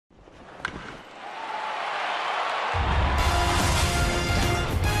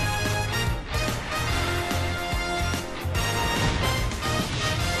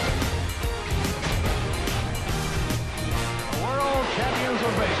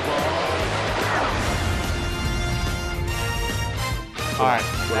All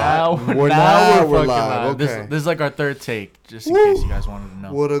right, now we're fucking live. live. Okay. This is like our third take, just in case you guys wanted to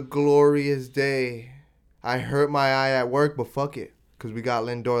know. What a glorious day. I hurt my eye at work, but fuck it. Because we got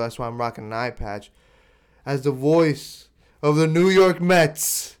Lindor. That's why I'm rocking an eye patch. As the voice of the New York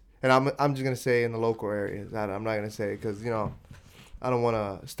Mets. And I'm just going to say in the local areas. I'm not going to say it because, you know, I don't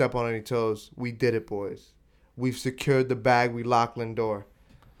want to step on any toes. We did it, boys. We've secured the bag. We locked Lindor.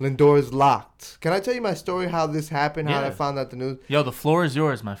 Lindor is locked. Can I tell you my story, how this happened, how I found out the news? Yo, the floor is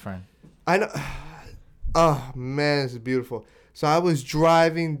yours, my friend. I know. Oh, man, this is beautiful. So I was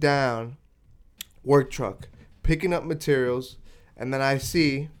driving down work truck, picking up materials, and then I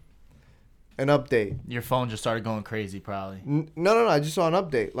see an update. Your phone just started going crazy, probably. No. I just saw an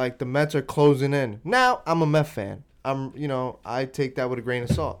update. Like, the Mets are closing in. Now, I'm a Met fan. I take that with a grain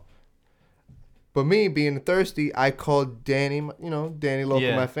of salt. But me, being thirsty, I called Danny, Danny, local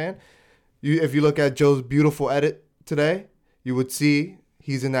Met fan. If you look at Joe's beautiful edit today, you would see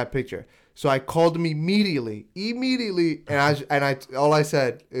he's in that picture. So I called him immediately, and all I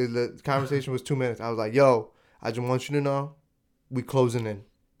said is the conversation was 2 minutes. I was like, "Yo, I just want you to know, we closing in."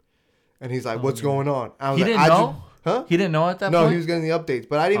 And he's like, "What's going on?" I was He like, didn't know? Huh? He didn't know at that point? No, he was getting the updates,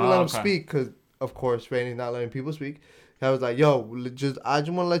 but I didn't even let him okay. speak because, of course, Randy's not letting people speak. I was like, "Yo, I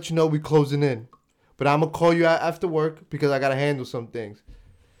just want to let you know we closing in, but I'm gonna call you after work because I gotta handle some things."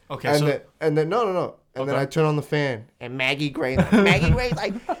 Okay, and then no. And then I turn on the fan. And Maggie Gray's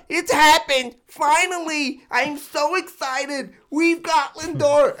like, "It's happened. Finally. I'm so excited. We've got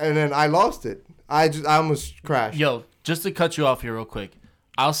Lindor." And then I lost it. I almost crashed. Yo, just to cut you off here real quick.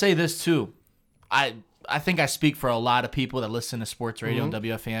 I'll say this too. I think I speak for a lot of people that listen to sports radio and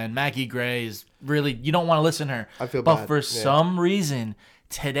WFAN. Maggie Gray is really, you don't want to listen to her. I feel bad. But for some reason,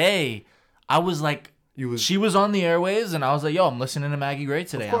 today, I was like, she was on the airwaves, and I was like, "Yo, I'm listening to Maggie Gray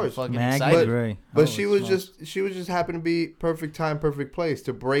today." Of course. I'm fucking Maggie excited. Gray. But she was just happened to be perfect time, perfect place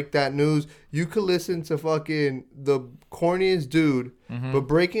to break that news. You could listen to fucking the corniest dude, but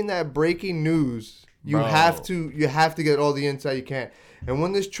breaking news, you have to get all the insight you can. And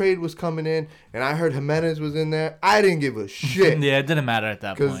when this trade was coming in, and I heard Jimenez was in there, I didn't give a shit. Yeah, it didn't matter at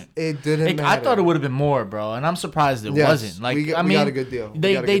that point. It didn't matter. I thought it would have been more, bro, and I'm surprised it wasn't. Like, we got a good deal.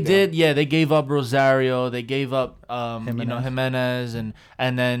 They gave up Rosario, they gave up Jimenez, and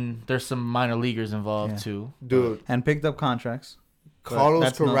then there's some minor leaguers involved too. Dude. And picked up contracts.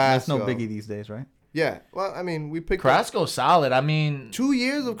 Carlos Carrasco. That's no biggie these days, right? Yeah. Well, I mean, we picked Carrasco's solid. I mean, 2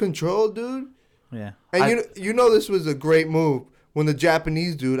 years of control, dude. Yeah. And you know this was a great move. When the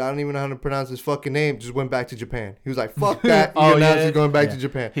Japanese dude, I don't even know how to pronounce his fucking name, just went back to Japan. He was like, "Fuck that!" He announced he's going back to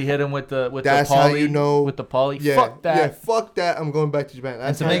Japan. He hit him with the That's the how poly, you know. with the poly. Yeah, Fuck that. Yeah, fuck that. I'm going back to Japan.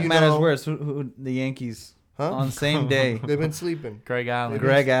 That's And to make matters worse, who the Yankees on the same day. They've been sleeping. Greg Allen.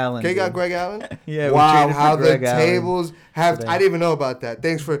 Greg Allen. They got Greg Allen. Yeah. Wow, how the tables have. today. I didn't even know about that.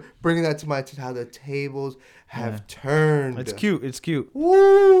 Thanks for bringing that to my attention. How the tables have turned. It's cute.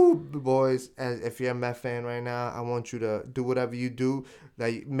 Woo, boys! If you're a Met fan right now, I want you to do whatever you do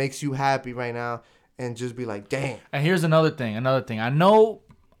that makes you happy right now, and just be like, "Damn." And here's another thing. I know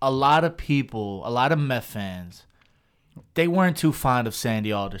a lot of people, a lot of Met fans, they weren't too fond of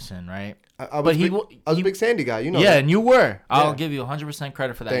Sandy Alderson, right? I was a big Sandy guy, you know. Yeah, that. and you were. I'll give you 100%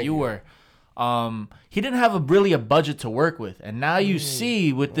 credit for that. Thank you. were. He didn't have really a budget to work with, and now you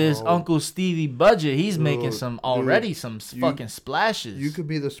see with this Uncle Stevie budget, he's making some fucking splashes. You could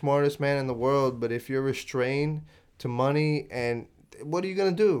be the smartest man in the world, but if you're restrained to money, and what are you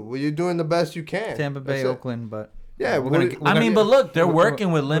gonna do? Well, you're doing the best you can. Tampa Bay, Oakland, but yeah. But look, they're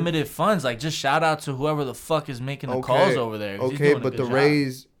working with limited funds. Like, just shout out to whoever the fuck is making the calls over there. Okay, but the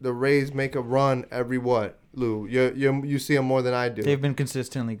Rays make a run every what, Lou? You see them more than I do. they've been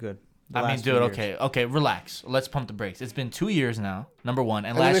consistently good. I mean, dude, okay, relax. Let's pump the brakes. It's been 2 years now, number one,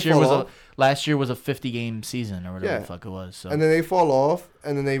 and then last year was a 50-game season or whatever the fuck it was. So. And then they fall off,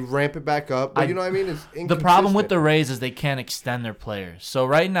 and then they ramp it back up. But you know what I mean? It's inconsistent. The problem with the Rays is they can't extend their players. So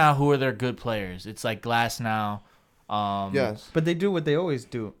right now, who are their good players? It's like Glass now. Yes, but they do what they always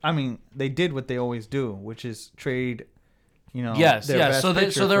do. I mean, they did what they always do, which is trade. Yes. So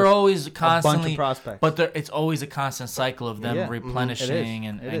they're always constantly, a bunch of prospects. but it's always a constant cycle of them replenishing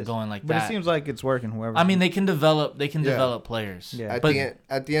and going like but that. But it seems like it's working. Whoever. I mean, they can develop players. Yeah. At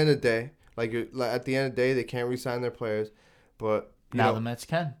the end of the day, at the end of the day, they can't re-sign their players, but now the Mets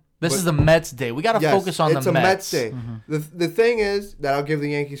can. This is the Mets day. We got to focus on the Mets. It's a Mets day. Mm-hmm. The thing is that I'll give the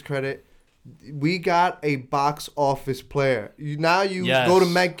Yankees credit. We got a box office player. Go to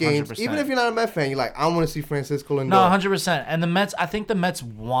Met games. 100%. Even if you're not a Met fan, you're like, I want to see Francisco Lindor. No, 100%. And the Mets, I think the Mets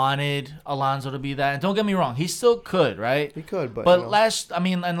wanted Alonso to be that. And don't get me wrong, he still could, right? He could, but last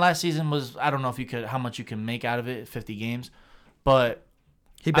season was, I don't know how much you can make out of it, 50 games. But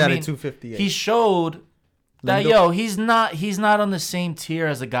He I batted mean, 258. he showed that Lindor? he's not on the same tier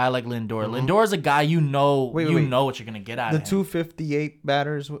as a guy like Lindor. Lindor is a guy Wait. know what you're gonna get out The of him. 258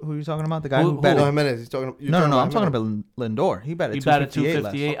 batters. Who are you talking about? The guy Who- who who? batted. No, Jimenez. He's talking. No. I'm talking about Lindor. He batted He batted 258.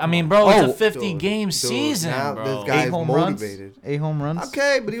 258. last I mean, bro, it's a Oh, 50 dude, game dude, season, now bro. this guy- 8 home motivated. runs. 8 home runs.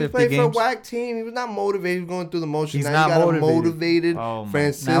 Okay, but he was 50 playing for a games. whack team. He was not motivated. He was going through the motions. He's now not you got motivated. him motivated. Oh, my-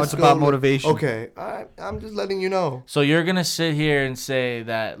 Francisco. Now it's about motivation. Okay, all right. I'm just letting you know. So you're gonna sit here and say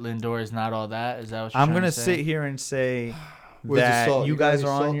that Lindor is not all that? Is that what you're I'm trying gonna to say? sit here and say Where's the that salt? you You got guys any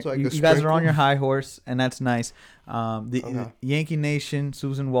are on salt your, so I you can guys are on sprinkle? your high horse, and that's nice. The Okay. Yankee Nation,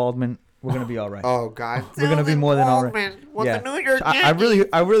 Susan Waldman, we're gonna be all right. Oh God, We're gonna be more than all right. What Yeah. the New York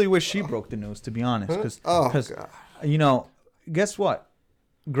I really wish she broke the news, to be honest, because Oh God. you know, guess what?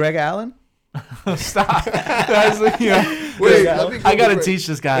 Greg Allen. Stop. Guys, you know, Wait, Greg let me I gotta Greg- teach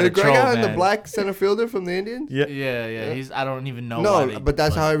this guy Is to Greg troll, Allen, man. the black center fielder from the Indians? Yeah. He's. I don't even know. why No, they but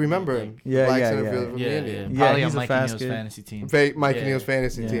that's how I put- remember him. Yeah, black yeah, center yeah. fielder from Yeah, the yeah. Indians. Probably he's on a Mike fast Neal's kid. fantasy team. Mike Yeah. Neal's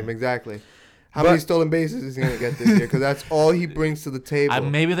fantasy Yeah. team, exactly. How But- many stolen bases is he gonna get this year? Because that's all he brings to the table.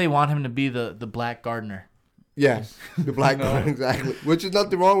 Maybe they want him to be the black Gardner. Yes, the black guy, exactly. Which is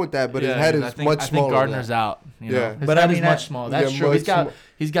nothing wrong with that, but his head is I think, much I smaller. think Gardner's than out. You know? Yeah. His But head I is mean, much smaller. That's yeah, true. much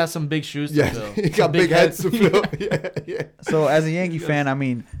He's got some big shoes to Yes, fill. he got Some big heads to fill. Yeah. So as a Yankee fan, I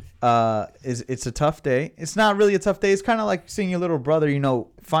mean, it's a tough day. It's not really a tough day. It's kind of like seeing your little brother, you know,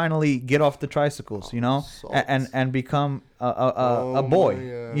 finally get off the tricycles, you know, Salt. and become a Oh boy. my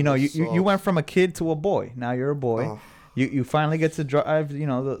God, You know, you salt. went from a kid to a boy. Now you're a boy. Oh. You finally get to drive. You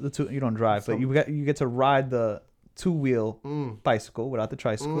know, the two. You don't drive, but you get to ride the 2-wheel bicycle without the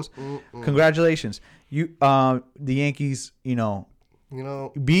tricycles. Congratulations, you. The Yankees. You know,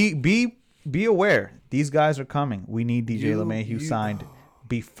 be aware. These guys are coming. We need DJ LeMahieu signed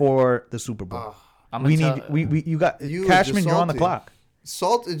before the Super Bowl. I'm We gonna need tell- you got You are Cashman. just You're on the salty. clock.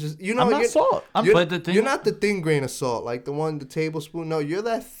 Salt is just I'm not salt. But the thing- you're not the thin grain of salt, like the tablespoon. No, you're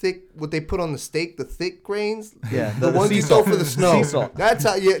that thick. What they put on the steak, the thick grains. Yeah, the ones sea you throw salt. for the snow. Sea salt. That's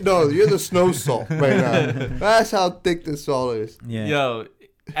how. You're the snow salt right now. That's how thick this salt is. Yeah. Yo,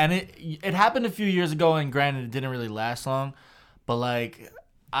 and it happened a few years ago, and granted, it didn't really last long. But like,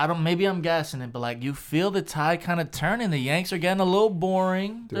 maybe I'm guessing it, but like, you feel the tide kind of turning. The Yanks are getting a little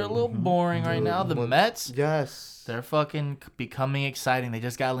boring. They're a little boring right now. The Mets, Yes. they're fucking becoming exciting. They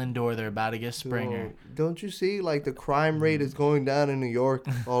just got Lindor. They're about to get Springer. Dude, don't you see? Like the crime rate is going down in New York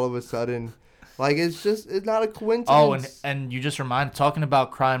all of a sudden. Like it's not a coincidence. Oh, and you just talking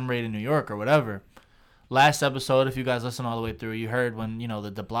about crime rate in New York or whatever. Last episode, if you guys listen all the way through, you heard when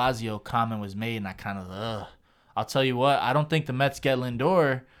the De Blasio comment was made, and I kind of I'll tell you what, I don't think the Mets get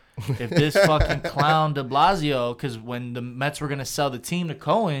Lindor if this fucking clown De Blasio, because when the Mets were gonna sell the team to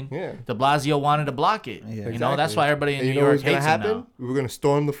Cohen, Yeah. De Blasio wanted to block it. Yeah. You know, that's why everybody in And New you know York what's gonna hates him happen? now. We were gonna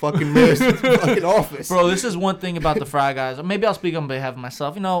storm the fucking mayor's fucking office. Bro, this is one thing about the Fry guys. Maybe I'll speak on behalf of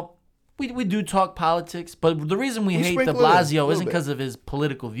myself. You know, we do talk politics, but the reason we hate De sprinkle it in, a Blasio little isn't bit. because of his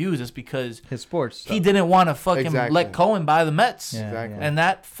political views. It's because His sports. he didn't want to fucking Exactly. let Cohen buy the Mets. Yeah, Exactly. yeah. And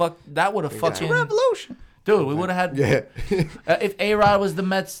that would have Exactly. fucking revolution. dude. We would have had Yeah. if A-Rod was the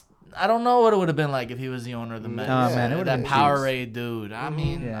Mets. I don't know what it would have been like if he was the owner of the Mets. Oh, man, it would've that been Powerade dude. I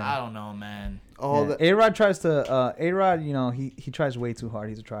mean, Yeah. I don't know, man. All Yeah. that. A-Rod tries to A-Rod, you know, he tries way too hard.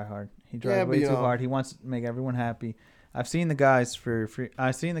 He's a try hard. He tries Yeah, but, way you too know- hard. He wants to make everyone happy. I've seen the guys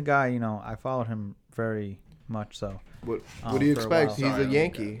I've seen the guy, you know, I followed him very much so. What do you for a expect? while. He's Sorry, a I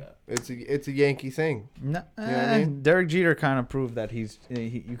Yankee. It's a Yankee thing. No, what I mean? Derek Jeter kind of proved that you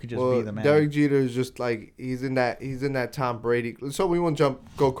could just Well, be the man. Derek Jeter is just like he's in that Tom Brady. So we won't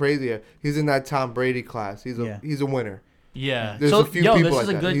go crazy here. He's in that Tom Brady class. He's a winner. Yeah. There's so, a few yo, people this like is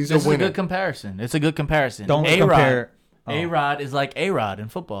a that. good. He's a This is a winner. good comparison. It's a good comparison. Don't A-Rod, compare. Oh. A-Rod is like A-Rod in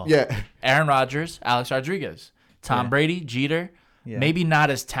football. Yeah. Aaron Rodgers, Alex Rodriguez, Tom Yeah. Brady, Jeter. Yeah. Maybe not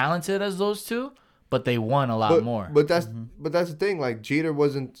as talented as those two, but they won a lot more. But that's the thing. Like Jeter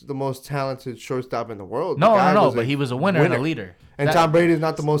wasn't the most talented shortstop in the world. The no, guy no, was but he was a winner and a leader. And That- Tom Brady is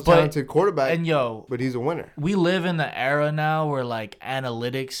not the most but- talented quarterback. And yo, but he's a winner. we live in the era now where like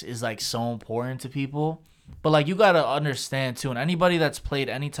analytics is like so important to people. But like you gotta understand too, and anybody that's played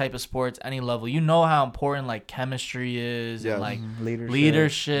any type of sports, any level, you know how important like chemistry is Yes. and like Leadership.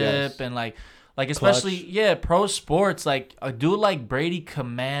 leadership Yes. and like especially pro sports. Like a dude like Brady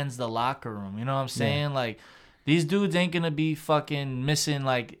commands the locker room. You know what I'm saying? Like These dudes ain't gonna be fucking missing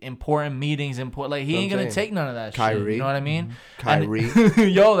like important meetings. Like he ain't gonna take none of that shit. You know what I mean? Kyrie.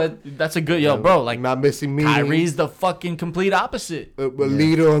 Yo, that's a good bro. Like not missing meetings. Kyrie's the fucking complete opposite. A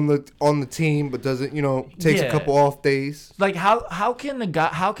leader on the team, but doesn't takes a couple off days. Like how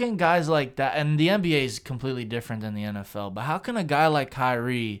can guys like that, and the NBA is completely different than the NFL, but how can a guy like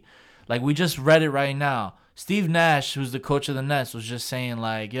Kyrie, like we just read it right now, Steve Nash, who's the coach of the Nets, was just saying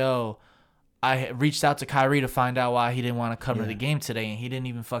like, yo, I reached out to Kyrie to find out why he didn't want to come to the game today, and he didn't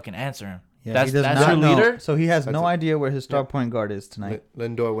even fucking answer him. Yeah, that's your know. leader? So he has no idea where his star point guard is tonight.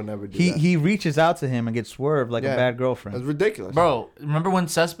 Lindor would never do that. He reaches out to him and gets swerved like a bad girlfriend. That's ridiculous. Bro, remember when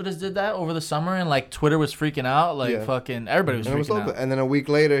Cespedes did that over the summer and like Twitter was freaking out? Like fucking everybody was freaking out. And then a week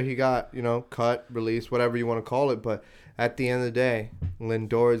later he got, cut, released, whatever you want to call it. But at the end of the day,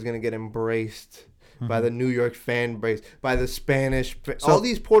 Lindor is going to get embraced by the New York fan base, by the Spanish. All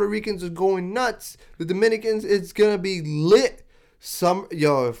these Puerto Ricans are going nuts. The Dominicans, it's going to be lit.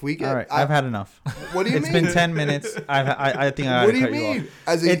 If we get... All right, I've had enough. What do you mean? It's been 10 minutes. I think I gotta cut you off. What do you mean?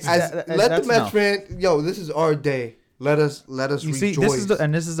 Let the Mets fan... this is our day. Let us rejoice. See,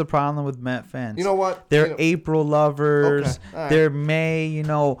 this is the problem with Met fans. You know what? They're April lovers. Okay. Right. They're May,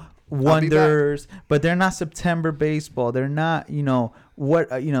 wonders. But they're not September baseball. They're not,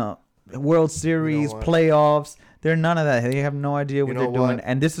 World Series, playoffs. They're none of that. They have no idea what they're doing.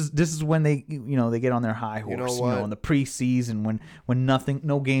 And this is when they they get on their high horse. In the preseason when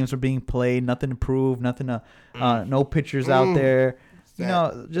no games are being played, nothing to prove, nothing to no pitchers out there.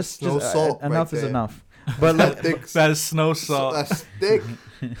 Just enough is enough. But that is snow salt. That's thick.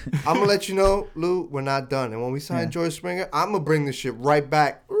 I'm gonna let you know, Lou, we're not done. And when we sign George Springer, I'm gonna bring this shit right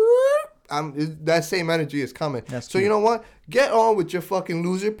back. That same energy is coming. That's so cute. You know what? Get on with your fucking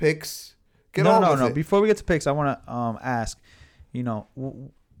loser picks. No. Before we get to picks, I want to ask,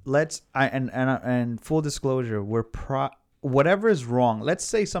 and full disclosure, whatever is wrong. Let's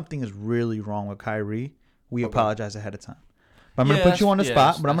say something is really wrong with Kyrie. We apologize ahead of time. But I'm gonna put you on the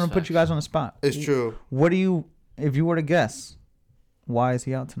spot. But I'm gonna put you guys on the spot. It's true. What do you, if you were to guess, why is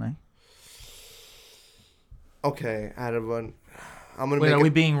he out tonight? Okay, out of one, I'm gonna. Wait, are we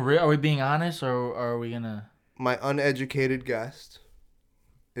being real? Are we being honest, or are we gonna? My uneducated guess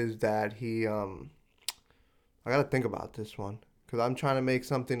is that he I gotta think about this one because I'm trying to make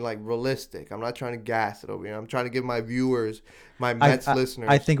something like realistic. I'm not trying to gas it over here. I'm trying to give my viewers, my Mets listeners.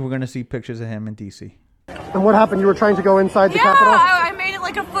 I think we're gonna see pictures of him in DC. And what happened? You were trying to go inside the Capitol? Yeah, I made it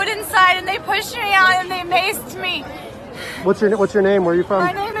like a foot inside and they pushed me out and they maced me. What's your name? Where are you from?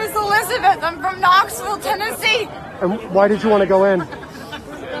 My name is Elizabeth. I'm from Knoxville, Tennessee. And why did you want to go in?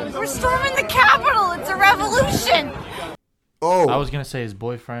 We're storming the Capitol. It's a revolution. Oh, I was gonna say his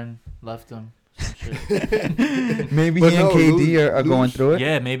boyfriend left him. Maybe he and KD are going through it.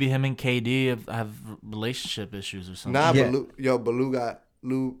 Yeah, maybe him and KD have relationship issues or something. Nah, but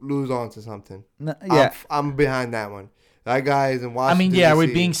Lou's on to something. Yeah, I'm behind that one. That guy is in Washington. I mean, yeah, are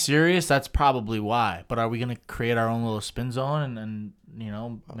we being serious? That's probably why. But are we gonna create our own little spin zone and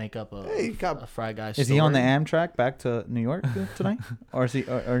make up a Fry Guy story? Is he on the Amtrak back to New York tonight, or is he?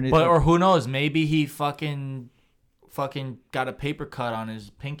 Or who knows? Maybe he fucking got a paper cut on his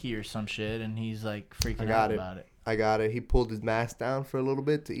pinky or some shit, and he's like freaking out about it. I got it. He pulled his mask down for a little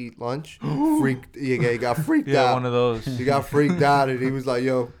bit to eat lunch. He got freaked out. Yeah, one of those. He got freaked out, and he was like,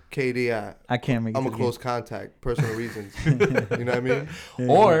 "Yo, KD, I can't make it. I'm a close contact, personal reasons." You know what I mean?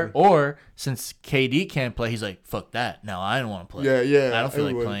 Or since KD can't play, he's like, "Fuck that. No, I don't want to play. Yeah. I don't feel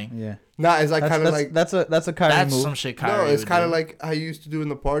like playing." Yeah. Nah, it's like kind of like that's a Kyrie that's move. some shit Kyrie. No, it's kind of like I used to do in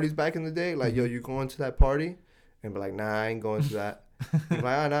the parties back in the day. Like, yo, you going to that party? And be like, nah, I ain't going to that.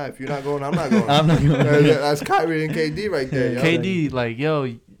 Like, nah, if you're not going, I'm not going. I'm not going. That's Kyrie and KD right there. Yo. KD, like,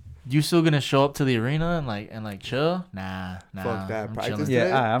 yo, you still gonna show up to the arena and like chill? Nah. Fuck that. I'm Practice chilling.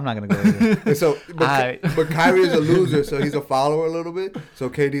 Yeah, I'm not gonna go there. But Kyrie is a loser, so he's a follower a little bit. So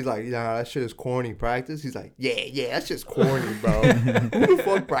KD's like, nah, that shit is corny. Practice? He's like, yeah, that's just corny, bro. Who the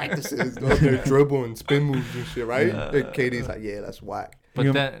fuck practices? They're dribbling, spin moves and shit, right? And KD's like, yeah, that's whack.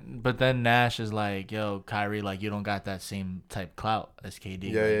 But then Nash is like, yo, Kyrie, like, you don't got that same type clout as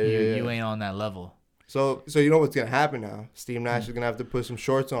KD. You ain't on that level. So you know what's gonna happen now? Steve Nash is gonna have to put some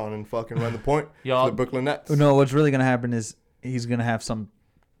shorts on and fucking run the point for the Brooklyn Nets. No, what's really gonna happen is he's gonna have some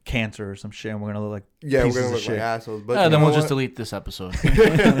cancer or some shit, and we're gonna look like we're gonna look like assholes. But then we'll just delete this episode.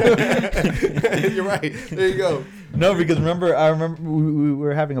 You're right. There you go. No, because I remember we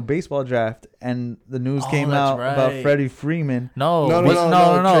were having a baseball draft and the news came that's out about right. Freddie Freeman. No, No, it No, was- no, no,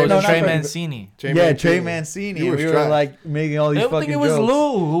 no, no, Trey- it no, was not Trey Freddie- Mancini. Trey Trey Mancini. Mancini. You were We were strapped. like making all these They fucking think it was jokes.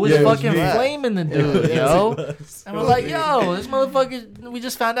 Lou who was Yeah, it was fucking me. flaming the dude, Yeah, yo. it was. And we're like, yo, this motherfucker, we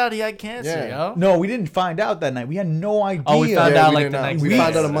just found out he had cancer, Yeah. yo. No, we didn't find out that night. We had no idea. Oh, we found Yeah, out we like did the not. next We day.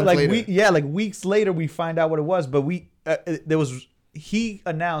 found out a month like later. like weeks later we find out what it was, but there was he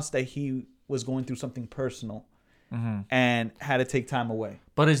announced that he was going through something personal and had to take time away.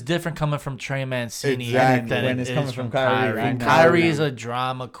 But it's different coming from Trey Mancini Exactly. than When it it's is coming from Kyrie. I know. Kyrie is a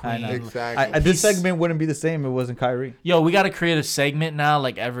drama queen. know. Exactly. This He's- segment wouldn't be the same if it wasn't Kyrie. Yo, we got to create a segment now,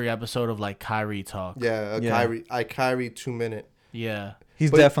 like every episode of like Kyrie talk. Yeah, Kyrie 2 minute. Yeah. He's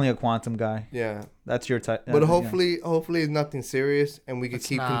But- definitely a quantum guy. Yeah. That's your type. But hopefully it's nothing serious, and we can It's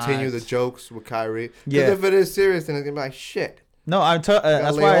continue not. the jokes with Kyrie. Because Yeah. if it is serious, then it's gonna be like shit. No, that's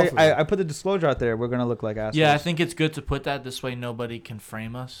lay why off of it. I put the disclosure out there. We're gonna look like assholes. Yeah, I think it's good to put that this way. Nobody can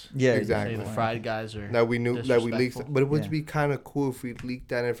frame us. Yeah, Exactly. Say the fried guys are That we knew that we leaked, disrespectful. but it would Yeah. be kind of cool if we leaked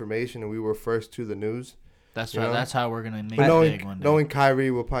that information and we were first to the news. That's You right. know? That's how we're gonna make But it big one day. knowing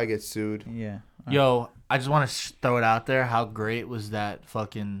Kyrie, will probably get sued. Yeah. Yo, I just want to throw it out there. How great was that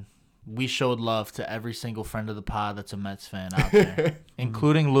fucking? We showed love to every single friend of the pod that's a Mets fan out there,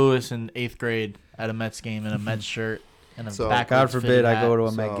 including Lewis in 8th grade at a Mets game in a Mets shirt and a So, backwards God forbid fitted I hat. go to a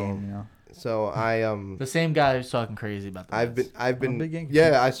So- Met game. You know. So I The same guy who's talking crazy about the I've Mets. been big Yankee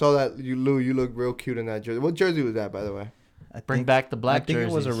yeah, I saw that you look real cute in that jersey. What jersey was that, by the way? Bring back the black I think it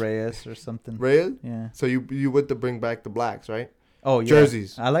was a jerseys. Reyes or something. Reyes? Yeah. So you with the bring back the blacks, right? Oh yeah.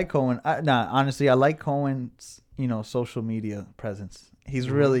 Jerseys. I like Cohen. Honestly, I like Cohen's social media presence. He's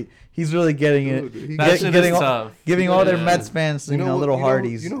really getting it. Dude, he- That shit getting is all, tough. giving all their Yeah. Mets fans, You know who- little you know-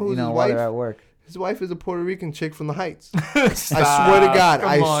 hardies, you know who's his while they're wife? at work. His wife is a Puerto Rican chick from the Heights. Stop. I swear to God. Come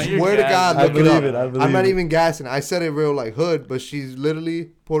I on, you're swear to God. gassing. Look I it believe up. it, I believe I'm not it. even gassing. I said it real like hood, but she's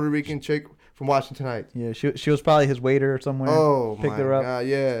literally Puerto Rican chick from Washington Heights. Yeah, she was probably his waiter or somewhere. Oh picked my her up. God,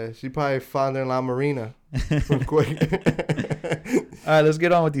 yeah. She probably found her in La Marina real quick. All right, let's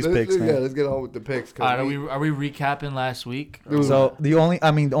get on with these picks, Yeah, man. let's get on with the picks. All right, are we recapping last week? So the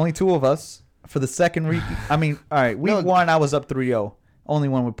only two of us for the second week. All right, week No. 1 I was up 3-0, only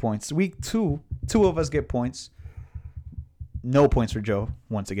one with points. Week 2, 2 of us get points. No points for Joe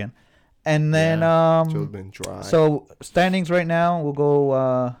once again, and then Joe's been dry. so standings right now we'll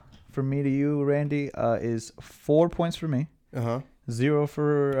go from me to you, Randy. Is 4 points for me, 0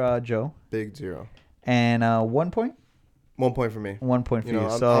 for Joe, Big 0. and 1 point. 1 point for me. 1 point for You you.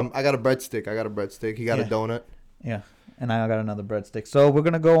 know, So I got a breadstick. He got a Yeah. donut. yeah, and I got another breadstick. So we're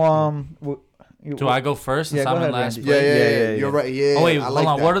gonna go. Do I go first since Yeah, go I'm in ahead, last Randy. place? Yeah. You're right. Yeah. Oh wait, I hold like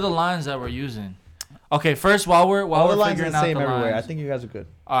on. that. What are the lines that we're using? Okay, first while All we're the lines are figuring the out same the everywhere. lines. I think you guys are good.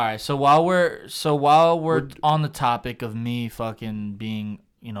 All right, so while we're on the topic of me fucking being,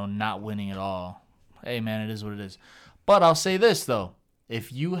 not winning at all. Hey man, it is what it is. But I'll say this though.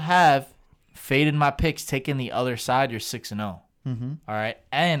 If you have faded my picks, taking the other side, you're 6-0. Mm-hmm. All right.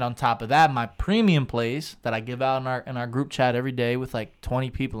 And on top of that, my premium plays that I give out in our group chat every day with like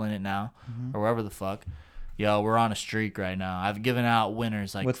 20 people in it now, or wherever the fuck. Yo, we're on a streak right now. I've given out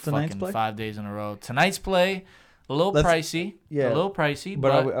winners like What's tonight's fucking play? 5 days in a row. Tonight's play, a little Let's- pricey. yeah. A little pricey,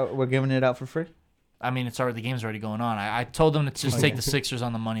 But but we're giving it out for free. I mean, the game's already going on. I told them to just take the Sixers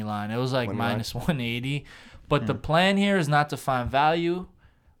on the money line. It was like Money line. minus 180. But the plan here is not to find value.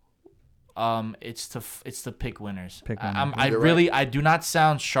 It's to pick winners. Pick I You're I do not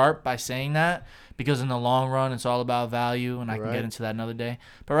sound sharp by saying that because in the long run it's all about value, and I can Right. get into that another day.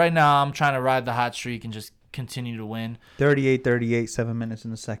 But right now I'm trying to ride the hot streak and just continue to win. 38-38, 7 minutes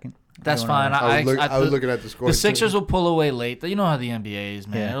in the second. That's Going fine. on. I was looking at the score. The Sixers will pull away late. You know how the NBA is,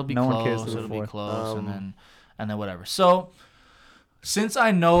 man. Yeah, It'll be no one cares close. to the It'll be fourth. close, and then whatever. So, since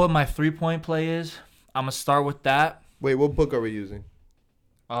I know what my 3-point play is, I'm gonna start with that. Wait, what book are we using?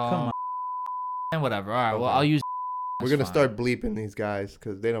 Come on. And whatever. All right. Well, Okay. I'll use. We're That's gonna fine. start bleeping these guys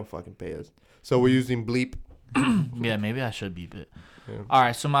because they don't fucking pay us. So we're using bleep. Yeah, maybe I should beep it. Yeah. All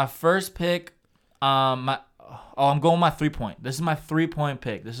right. So my first pick, I'm going my 3-point. This is my 3-point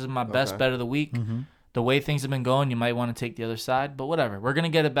pick. This is my best Okay. bet of the week. The way things have been going, you might want to take the other side, but whatever. We're gonna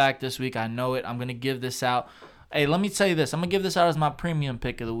get it back this week. I know it. I'm gonna give this out. Hey, let me tell you this. I'm gonna give this out as my premium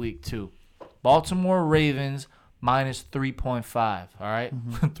pick of the week too. Baltimore Ravens minus 3.5. All right,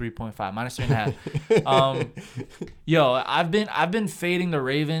 3.5 minus 3.5. Yo, I've been fading the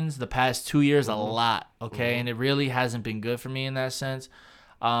Ravens the past 2 years a lot. Okay, and it really hasn't been good for me in that sense.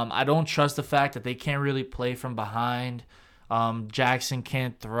 I don't trust the fact that they can't really play from behind. Jackson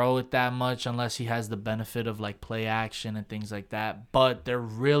can't throw it that much unless he has the benefit of like play action and things like that. But they're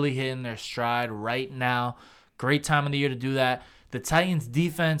really hitting their stride right now. Great time of the year to do that. The Titans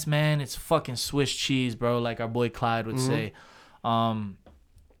defense, man, it's fucking Swiss cheese, bro, like our boy Clyde would say.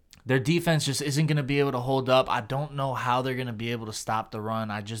 Their defense just isn't going to be able to hold up. I don't know how they're going to be able to stop the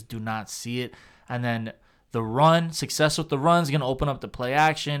run. I just do not see it. And then the run, success with the run is going to open up the play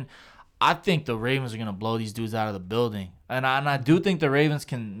action. I think the Ravens are going to blow these dudes out of the building. And I do think the Ravens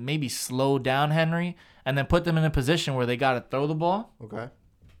can maybe slow down Henry and then put them in a position where they got to throw the ball. Okay.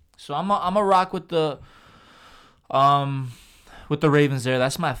 So I'm a rock with the Ravens there.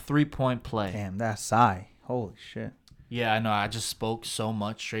 That's my 3-point play. Damn, that's sigh. Holy shit. Yeah, I know. I just spoke so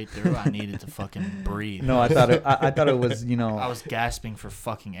much straight through. I needed to fucking breathe. No, I thought it was, you know. I was gasping for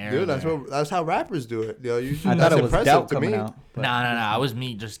fucking air. Dude, there. that's how rappers do it. Yo, you should, I that's thought it was impressive doubt to coming me. out. but- Nah. I was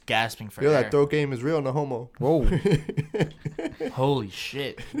me just gasping for Yo, air. that throat game is real, no homo. Whoa. Holy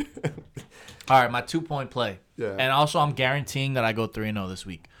shit. All right, my 2-point play. Yeah. And also, I'm guaranteeing that I go 3-0 this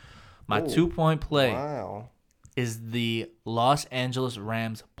week. My Ooh. 2-point play Wow. is the Los Angeles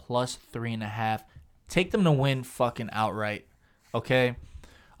Rams plus 3.5. Take them to win fucking outright. Okay?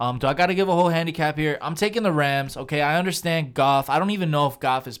 Do I got to give a whole handicap here? I'm taking the Rams. Okay, I understand Goff. I don't even know if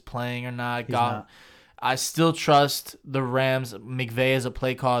Goff is playing or not. not. I still trust the Rams. McVay as a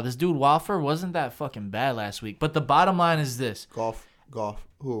play caller. This dude Walford wasn't that fucking bad last week. But the bottom line is this: Golf.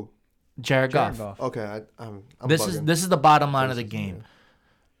 Who? Jared Goff. Okay, I'm This bugging. is the bottom line of the game.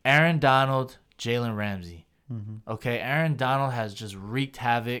 Aaron Donald, Jalen Ramsey. Okay, Aaron Donald has just wreaked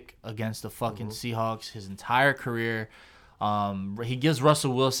havoc against the fucking Seahawks his entire career. He gives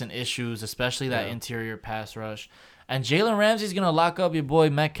Russell Wilson issues, especially that interior pass rush. And Jalen Ramsey's gonna lock up your boy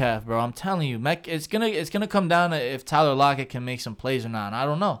Metcalf, bro. I'm telling you, it's gonna come down to if Tyler Lockett can make some plays or not. And I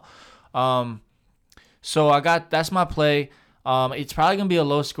don't know. So that's my play. It's probably gonna be a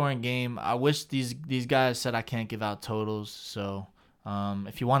low scoring game. I wish these guys said I can't give out totals. So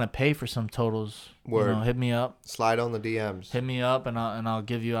if you want to pay for some totals, Word. hit me up. Slide on the DMs. Hit me up and I'll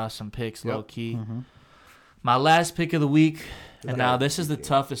give you out some picks Yep. low key. My last pick of the week, and now this is the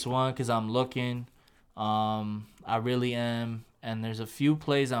toughest one because I'm looking. I really am, and there's a few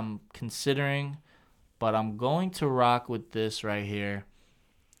plays I'm considering, but I'm going to rock with this right here.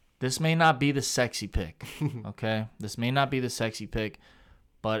 This may not be the sexy pick, okay? This may not be the sexy pick,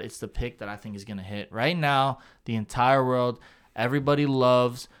 but it's the pick that I think is going to hit. Right now, the entire world, everybody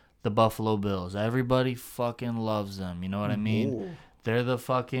loves the Buffalo Bills. Everybody fucking loves them. You know what I mean? Ooh. They're the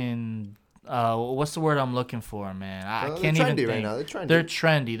fucking what's the word I'm looking for, man? I They're can't even trendy think. right now. They're trendy. They're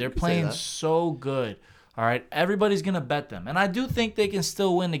trendy. They're can say playing that. so good. All right, everybody's gonna bet them, and I do think they can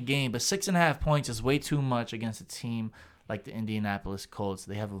still win the game. But 6.5 points is way too much against a team like the Indianapolis Colts.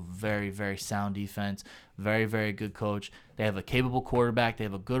 They have a very, very sound defense, very, very good coach. They have a capable quarterback. They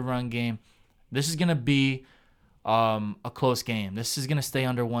have a good run game. This is gonna be a close game. This is gonna stay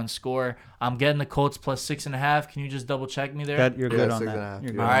under 1 score. I'm getting the Colts plus 6.5. Can you just double check me there? You're Yeah, good on 6.5. that.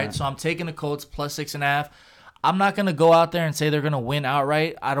 You're You're good All on right, that. so I'm taking the Colts plus 6.5. I'm not gonna go out there and say they're gonna win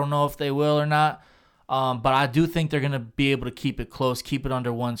outright. I don't know if they will or not, but I do think they're gonna be able to keep it close, keep it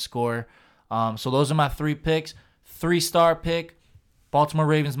under 1 score. So those are my 3 picks. 3-star pick, Baltimore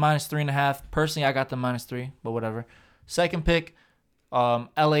Ravens minus 3.5. Personally, I got the -3, but whatever. Second pick,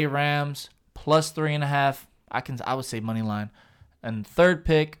 LA Rams plus 3.5. I would say money line. And third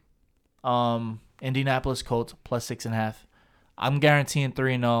pick, Indianapolis Colts plus 6.5. I'm guaranteeing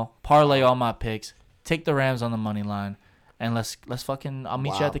 3-0. Parlay all my picks. Take the Rams on the money line, and let's fucking. I'll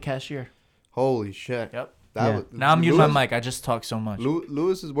meet you Wow. at the cashier. Holy shit. Yep. Yeah. Was, Now I'm muting my mic. I just talk so much.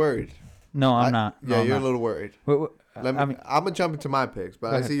 Lewis is worried. No, I'm not. No, Yeah, I'm you're not. a little worried. I mean, I'm gonna jump into my picks, but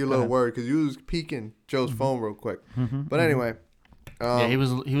I ahead, see you're a go little ahead. worried because you was peeking Joe's phone real quick. But anyway, Yeah, he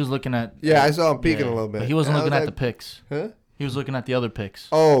was looking at. yeah, I saw him peeking yeah, a little bit. But he wasn't And I looking was at the like, picks. Huh? He was looking at the other picks.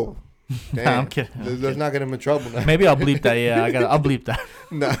 Oh, damn. I'm kidding. Let's not get him in trouble now. Maybe I'll bleep that. Yeah, I'll bleep that.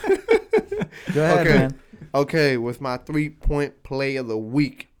 No. go ahead, Okay. man. Okay, with my 3-point play of the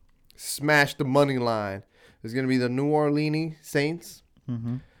week, smash the money line. It's gonna be the New Orleans Saints,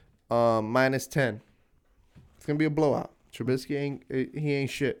 minus 10. It's gonna be a blowout. Trubisky ain't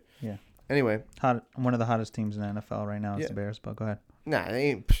shit. Yeah. Anyway, One of the hottest teams in the NFL right now is Yeah. the Bears, but go ahead. nah, they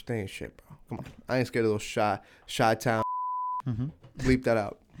ain't shit, bro. Come on, I ain't scared of those shy town. Bleep that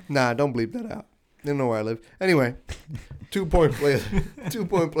out. Nah, don't bleep that out. They don't know where I live. Anyway, 2-point play.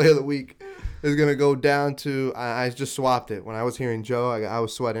 2-point play of the week is gonna go down to. I just swapped it when I was hearing Joe. I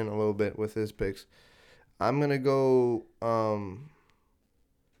was sweating a little bit with his picks. I'm gonna go.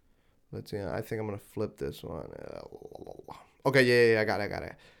 Let's see. I think I'm gonna flip this one. Okay, yeah, I got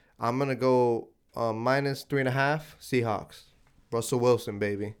it. I'm gonna go minus 3.5 Seahawks. Russell Wilson,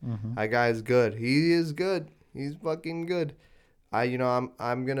 baby. That guy is good. He is good. He's fucking good.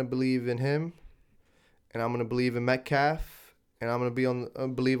 I'm gonna believe in him, and I'm gonna believe in Metcalf, and I'm gonna be on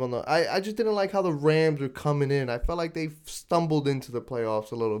believe on the. I just didn't like how the Rams were coming in. I felt like they stumbled into the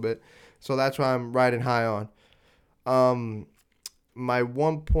playoffs a little bit, so that's why I'm riding high on. My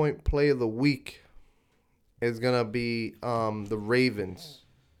 1 point play of the week is gonna be the Ravens.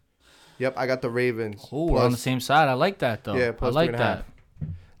 Yep, I got the Ravens. Oh, we're on the same side. I like that though. Yeah, I plus like 3.5. that.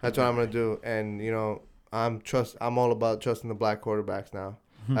 That's what I'm gonna do, and I'm all about trusting the black quarterbacks now.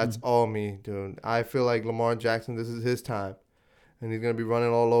 That's all me, dude. I feel like Lamar Jackson, this is his time, and he's gonna be running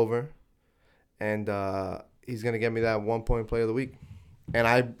all over, and he's gonna get me that 1 point play of the week, and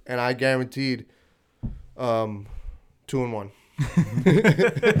I guaranteed 2-1.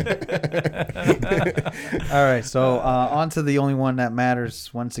 All right, so on to the only one that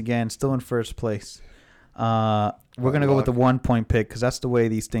matters. Once again, still in first place. We're gonna go with the 1 point pick because that's the way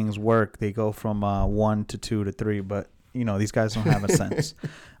these things work. They go from 1 to 2 to 3, but these guys don't have a sense.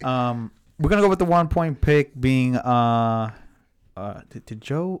 We're gonna go with the 1 point pick being did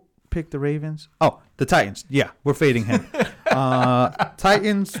Joe pick the Ravens? Oh, the Titans. Yeah, we're fading him.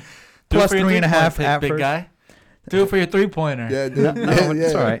 Titans plus 3.5 at big first. Guy. Do it for your 3-pointer. Yeah, dude. No,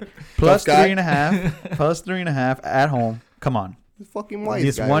 it's all right. Plus guy. 3.5. Plus 3.5 at home. Come on. He's fucking white.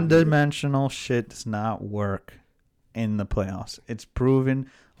 This guy. one-dimensional shit does not work in the playoffs. It's proven.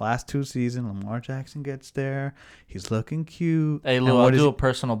 Last 2 seasons, Lamar Jackson gets there. He's looking cute. Hey, Lou, I'll do a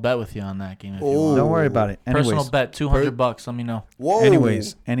personal bet with you on that game if you want. Don't worry about it. Anyways, Personal bet, $200. Let me know. Whoa.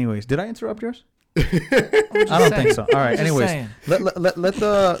 Anyways, did I interrupt yours? I don't think so. All right. I'm just Anyways, saying.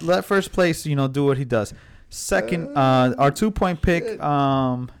 let first place do what he does. Second, our 2 point pick.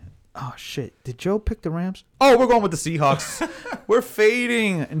 Oh shit! Did Joe pick the Rams? Oh, we're going with the Seahawks. We're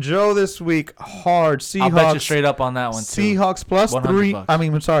fading Joe this week hard. Seahawks. I'll bet you straight up on that one too. Seahawks plus 3. $100. I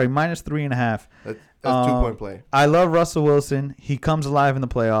mean, I'm sorry, minus 3.5. That's 2 point play. I love Russell Wilson. He comes alive in the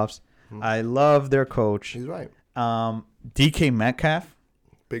playoffs. I love their coach. He's right. DK Metcalf.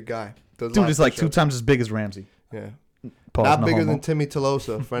 Big guy. Does a lot Dude of is like 2 push-ups. times as big as Ramsey. Yeah. Pause, Not no bigger homo. than Timmy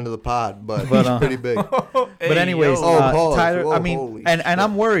Tolosa, friend of the pod, but But, he's pretty big. But anyways, pause. Tyler. Whoa, I mean, holy and shit.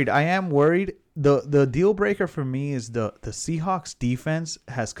 I'm worried. I am worried. The deal breaker for me is the Seahawks defense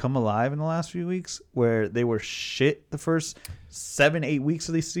has come alive in the last few weeks, where they were shit the first 7-8 weeks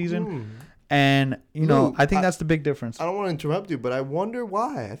of the season, and Luke, I think that's the big difference. I don't want to interrupt you, but I wonder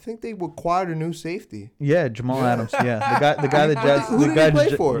why. I think they acquired a new safety. Yeah, Jamal Adams. Yeah, the guy the Jets. Who the did guy he play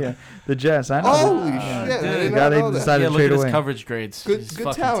the, for? Yeah, the Jets. I know. Holy shit! I the did guy not they know that. decided Yeah, to look trade at his away. coverage grades. Good He's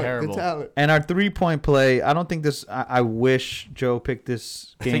talent. fucking terrible. Good talent. And our 3 point play, I don't think this. I wish Joe picked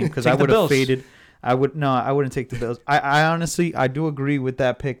this game because take I the would have Bills. faded. I wouldn't take the Bills. I honestly, I do agree with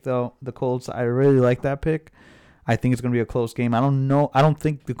that pick though. The Colts, I really like that pick. I think it's gonna be a close game. I don't know. I don't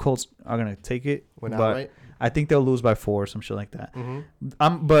think the Colts are gonna take it, Went but outright? I think they'll lose by 4 or some shit like that. Mm-hmm.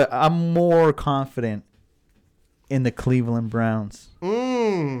 I'm more confident in the Cleveland Browns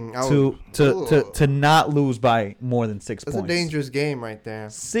to not lose by more than 6 That's points. a dangerous game right there.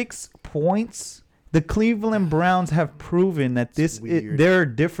 6 points. The Cleveland Browns have proven that weird. they're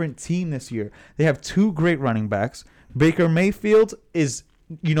a different team this year. They have 2 great running backs. Baker Mayfield is,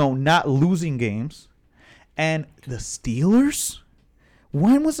 not losing games. And the Steelers?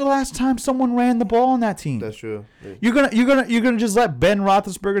 When was the last time someone ran the ball on that team? That's true. You're gonna just let Ben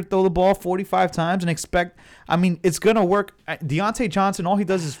Roethlisberger throw the ball 45 times and expect? I mean, it's gonna work. Deontay Johnson, all he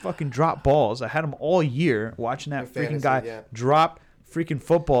does is fucking drop balls. I had him all year watching that In freaking fantasy, guy yeah. drop freaking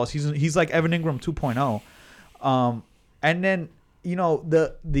footballs. He's like Evan Ingram 2.0. And then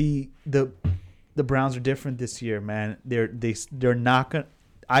the Browns are different this year, man. They're not gonna.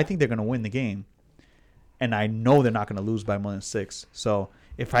 I think they're gonna win the game. And I know they're not going to lose by more than 6. So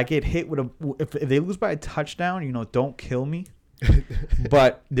if I get hit with if they lose by a touchdown, don't kill me.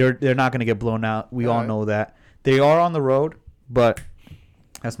 But they're not going to get blown out. We all know that. They are on the road, but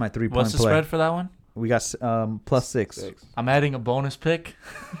that's my 3 point play. What's the spread for that one? We got plus 6. I'm adding a bonus pick.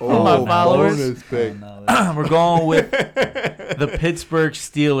 Oh, my followers. bonus pick. We're going with the Pittsburgh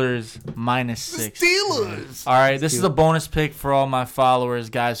Steelers minus 6. Steelers. All right, this is a bonus pick for all my followers,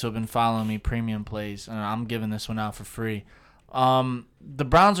 guys who have been following me, premium plays, and I'm giving this one out for free. The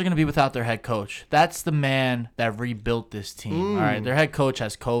Browns are going to be without their head coach. That's the man that rebuilt this team. All right, their head coach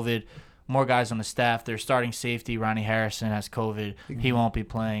has COVID. More guys on the staff. Their starting safety, Ronnie Harrison, has COVID. He won't be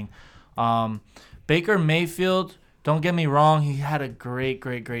playing. Baker Mayfield, don't get me wrong, he had a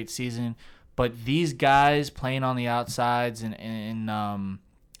great season. But these guys playing on the outsides in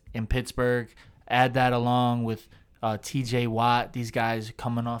Pittsburgh, add that along with T.J. Watt, these guys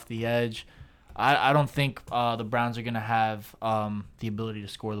coming off the edge. I don't think the Browns are going to have the ability to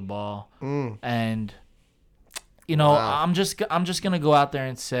score the ball. And, Wow. I'm just going to go out there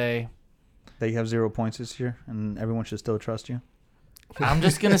and say that you have 0 points this year, and everyone should still trust you? I'm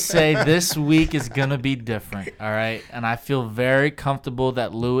just going to say this week is going to be different, all right? And I feel very comfortable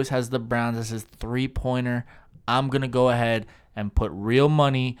that Lewis has the Browns as his three-pointer. I'm going to go ahead and put real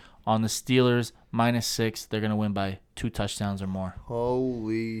money on the Steelers -6. They're going to win by 2 touchdowns or more.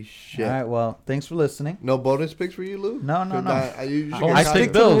 Holy shit. All right, well, thanks for listening. No bonus picks for you, Lou? No. I pick stick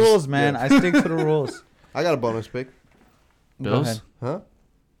to the Bills. rules, man. Yeah. I stick to the rules. I got a bonus pick. Go Bills? ahead. Huh?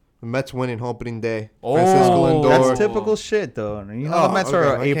 The Mets winning opening day. Oh, Francisco Lindor. That's typical shit, though. You know, the Mets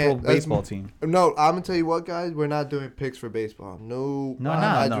are an I April can't- baseball team. No, I'm gonna tell you what, guys. We're not doing picks for baseball. No. No.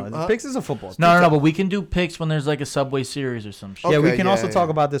 Huh? Picks is a football team. No, but we can do picks when there's like a Subway Series or some shit. Yeah, we Okay, can also yeah. talk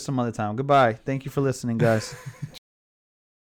about this some other time. Goodbye. Thank you for listening, guys.